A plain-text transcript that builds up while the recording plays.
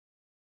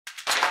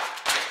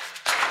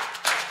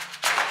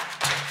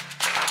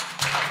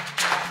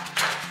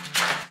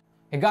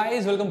Hey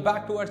guys, welcome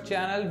back to our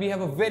channel. We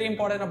have a very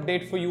important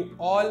update for you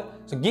all.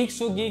 So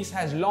Geeks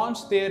has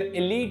launched their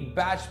elite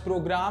batch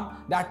program.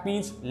 That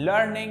means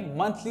learning,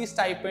 monthly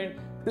stipend,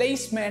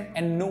 placement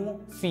and no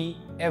fee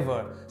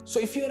ever. So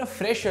if you're a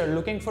fresher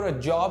looking for a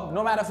job,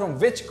 no matter from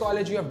which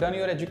college you have done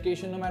your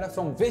education, no matter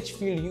from which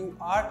field you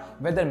are,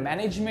 whether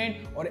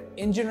management or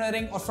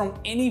engineering or from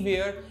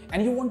anywhere,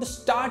 and you want to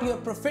start your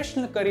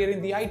professional career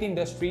in the IT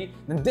industry,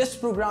 then this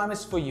program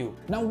is for you.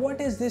 Now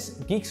what is this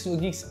Geeks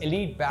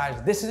Elite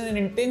Badge? This is an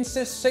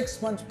intensive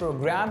 6-month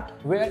program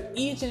where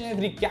each and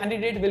every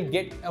candidate will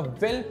get a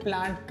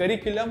well-planned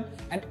curriculum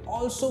and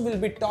also will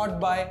be taught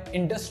by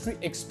industry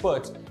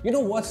experts. You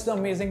know what's the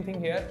amazing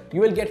thing here?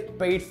 You will get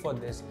paid for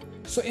this.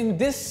 So in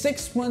this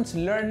 6 months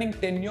learning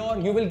tenure,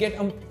 you will get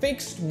a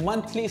fixed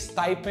monthly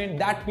stipend.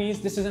 That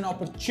means this is an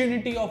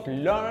opportunity of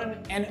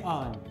learn and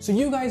earn. So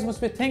you guys must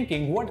be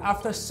thinking, what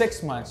after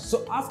 6 months?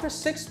 So after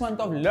 6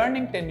 months of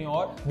learning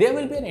tenure, there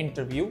will be an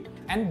interview,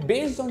 and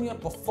based on your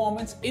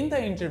performance in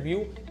the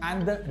interview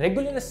and the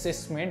regular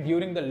assessment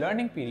during the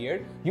learning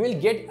period, you will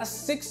get a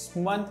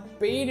 6-month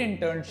paid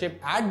internship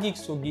at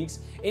GeeksforGeeks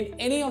in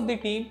any of the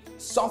team,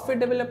 software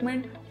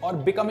development, or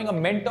becoming a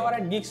mentor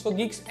at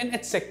GeeksforGeeks, and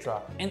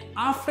etc. And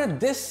after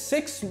this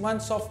 6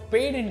 months of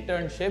paid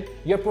internship,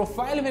 your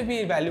profile will be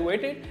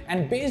evaluated,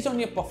 and based on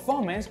your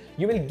performance,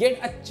 you will get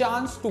a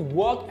chance to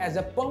work as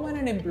a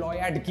permanent employee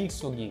at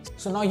GeeksforGeeks.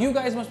 So now you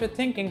guys must be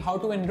thinking how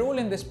to enroll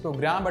in this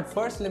program, but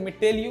first let me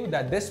tell you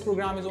that this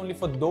program is only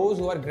for those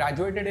who are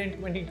graduated in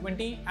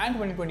 2020 and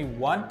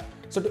 2021.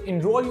 So to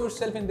enroll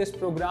yourself in this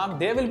program,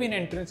 there will be an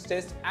entrance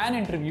test and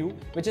interview,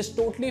 which is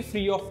totally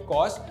free of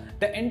cost.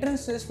 The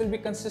entrance test will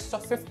consist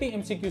of 50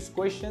 MCQ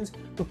questions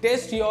to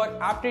test your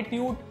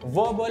aptitude,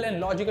 verbal and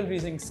logical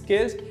reasoning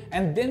skills,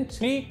 and then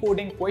 3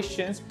 coding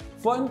questions,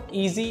 1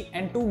 easy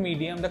and 2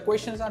 medium. The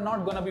questions are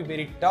not gonna be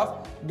very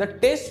tough. The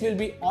test will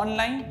be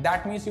online.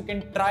 That means you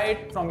can try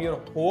it from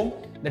your home.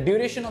 The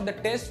duration of the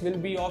test will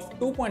be of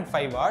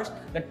 2.5 hours.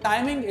 The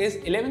timing is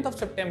 11th of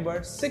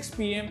September, 6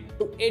 PM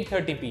to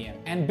 8:30 PM.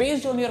 And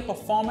based on your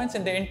performance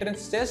in the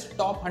entrance test,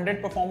 top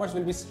 100 performers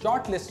will be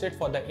shortlisted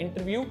for the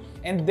interview.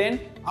 And then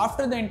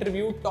after the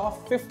interview,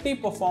 top 50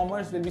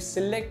 performers will be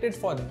selected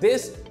for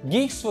this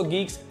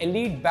Geeks4Geeks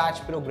Elite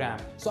Batch program.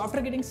 So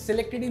after getting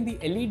selected in the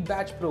Elite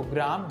Batch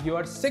program,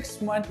 your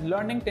 6-month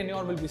learning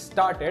tenure will be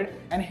started.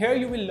 And here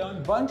you will learn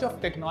a bunch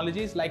of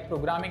technologies like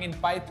programming in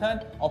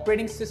Python,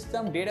 operating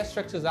system, data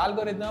structures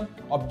algorithm,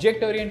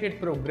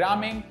 object-oriented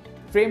programming,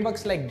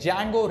 frameworks like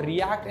Django,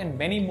 React, and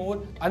many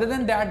more. Other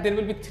than that, there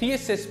will be 3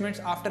 assessments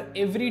after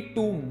every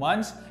 2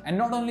 months. And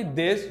not only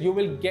this, you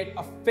will get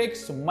a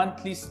fixed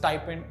monthly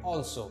stipend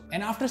also.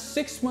 And after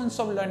 6 months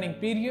of learning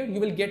period, you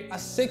will get a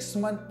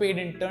 6-month paid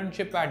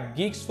internship at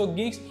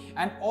Geeks4Geeks.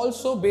 And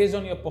also based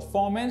on your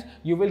performance,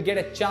 you will get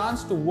a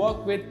chance to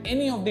work with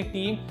any of the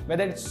team,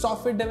 whether it's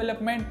software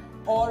development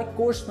or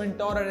course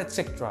mentor,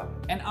 etc.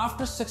 And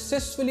after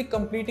successfully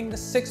completing the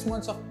 6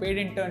 months of paid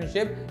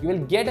internship, you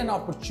will get an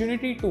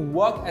opportunity to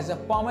work as a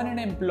permanent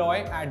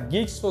employee at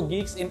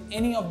Geeks4Geeks in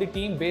any of the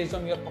team based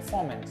on your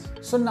performance.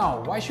 So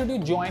now, why should you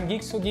join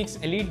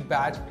Geeks4Geeks Elite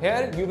Batch?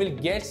 Here you will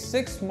get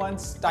 6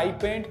 months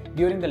stipend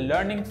during the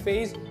learning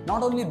phase.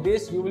 Not only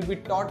this, you will be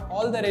taught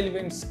all the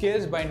relevant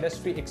skills by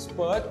industry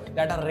experts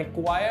that are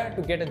required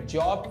to get a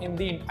job in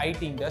the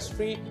IT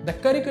industry. The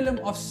curriculum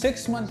of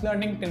 6 months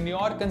learning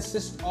tenure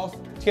consists of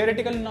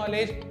theoretical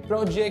knowledge,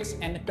 projects,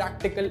 and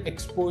practical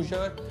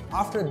exposure.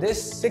 After this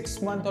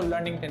 6 months of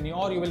learning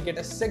tenure, you will get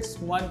a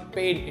 6-month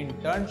paid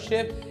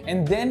internship,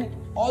 and then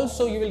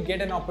also you will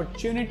get an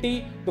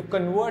opportunity to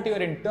convert your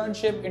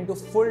internship into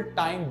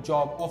full-time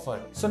job offer.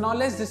 So now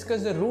let's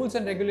discuss the rules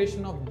and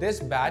regulation of this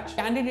batch.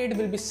 Candidate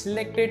will be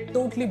selected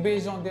totally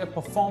based on their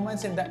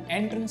performance in the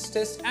entrance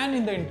test and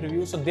in the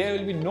interview, so there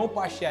will be no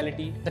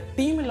partiality. The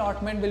team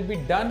allotment will be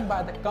done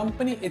by the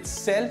company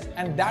itself,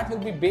 and that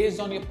will be based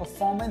on your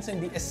performance in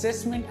the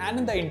assessment and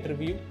in the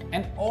interview.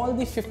 And all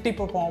the 50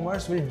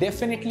 performers will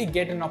definitely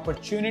get an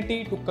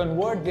opportunity to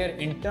convert their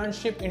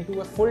internship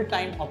into a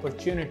full-time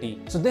opportunity.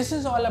 So this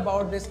is all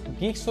about this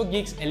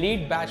Geeks4Geeks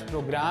Elite Batch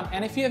program.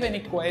 And if you have any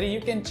query, you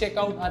can check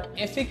out our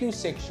FAQ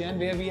section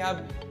where we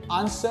have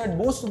answered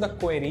most of the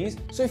queries.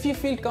 So if you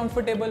feel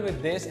comfortable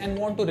with this and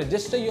want to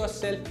register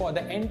yourself for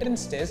the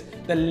entrance test,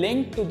 the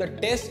link to the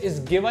test is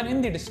given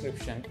in the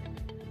description.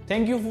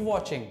 Thank you for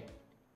watching.